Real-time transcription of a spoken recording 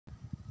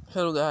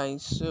Hello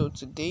guys, so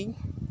today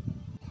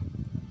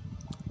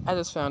I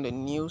just found a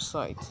new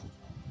site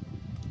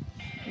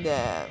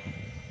that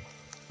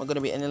we're gonna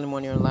be earning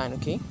money online,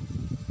 okay?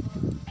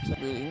 So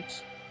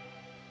links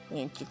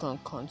and click on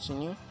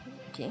continue,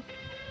 okay?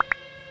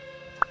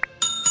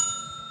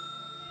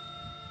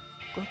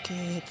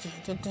 Okay,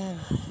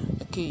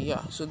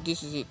 yeah, so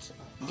this is it,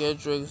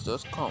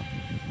 getdregs.com.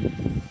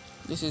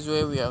 This is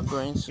where we are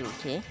going to,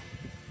 okay?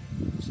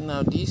 So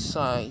now this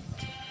site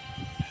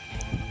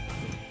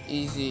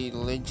is a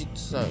legit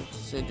site.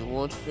 Say the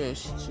world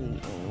first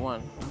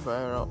 2-in-1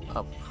 viral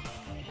app.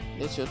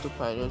 Let your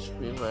autopilot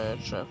spray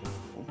viral traffic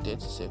in 30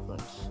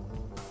 seconds.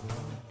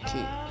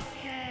 Okay,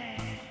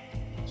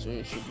 so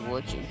you should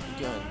watch a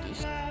video on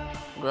this.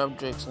 Grab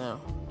Drex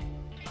now.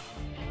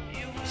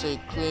 So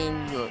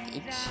claim your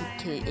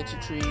 83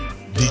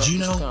 Did you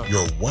know discount.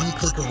 you're one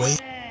click away?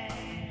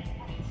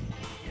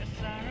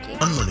 Okay.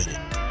 Unlimited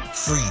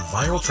free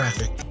viral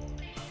traffic.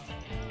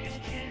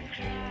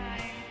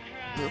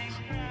 Yep.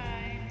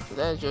 So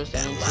that's just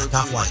an And intro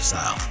laptop to it.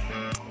 lifestyle.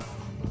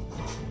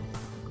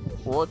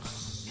 What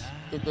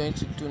you're going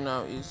to do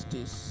now is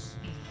this.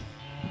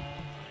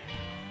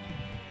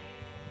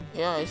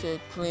 Yeah, I said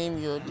claim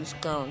your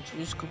discount.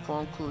 Use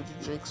coupon code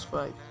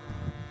DREX5.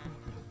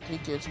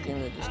 Click here to claim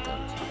your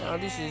discount. Now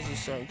this is the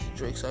site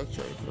Drex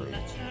actually for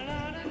it.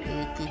 You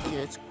will click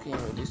here to claim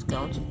your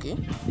discount, okay?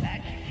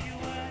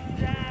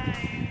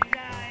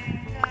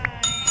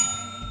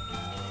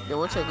 Then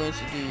what you're going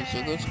to do is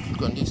you're going to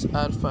click on this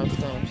add 5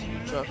 times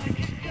traffic.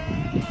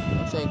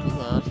 After you click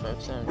on add 5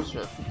 times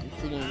traffic, you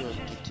fill in your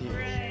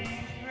details.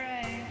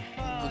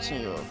 Put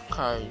in your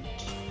card.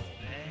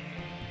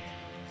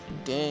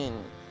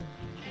 Then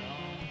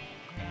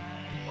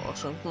or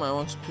some people might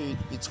want to pay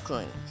with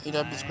Bitcoin,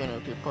 either Bitcoin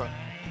or PayPal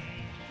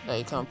that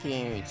you can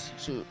pay in with.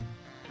 So you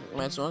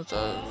might want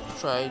to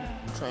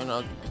trying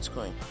out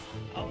Bitcoin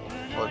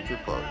or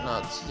PayPal.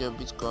 Now this is your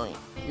Bitcoin.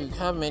 You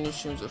have many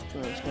streams of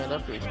payments. You can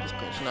either pay with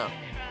Bitcoin. So now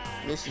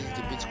this is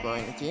the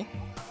Bitcoin, okay?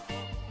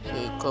 So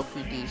you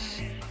copy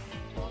this.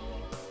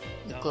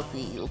 You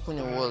open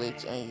your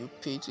wallet and you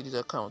pay to this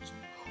account,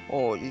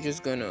 or you're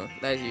just gonna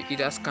you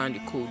either scan the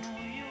code,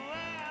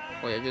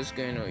 or you're just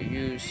gonna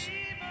use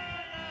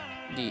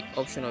the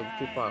option of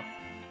the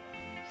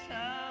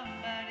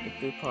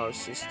PayPal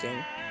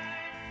system.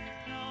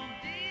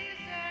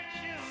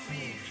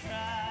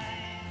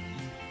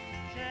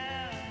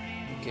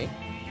 Okay.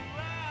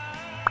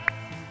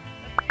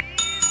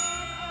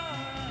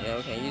 Yeah,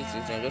 we can use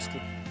this and just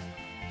click.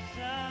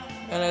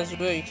 And as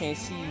well, you can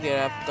see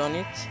that I've done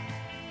it.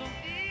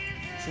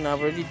 So now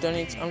I've already done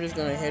it. I'm just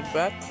gonna head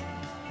back.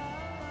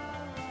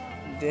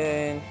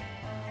 Then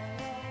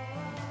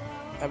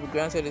I'll be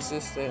granted the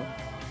system.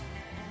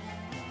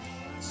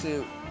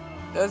 So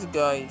that's it,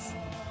 guys.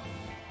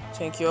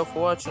 Thank you all for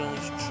watching. You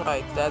should try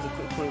it. That's a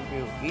quick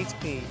review. It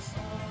pays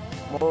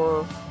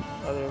more.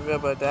 I'll review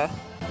about that.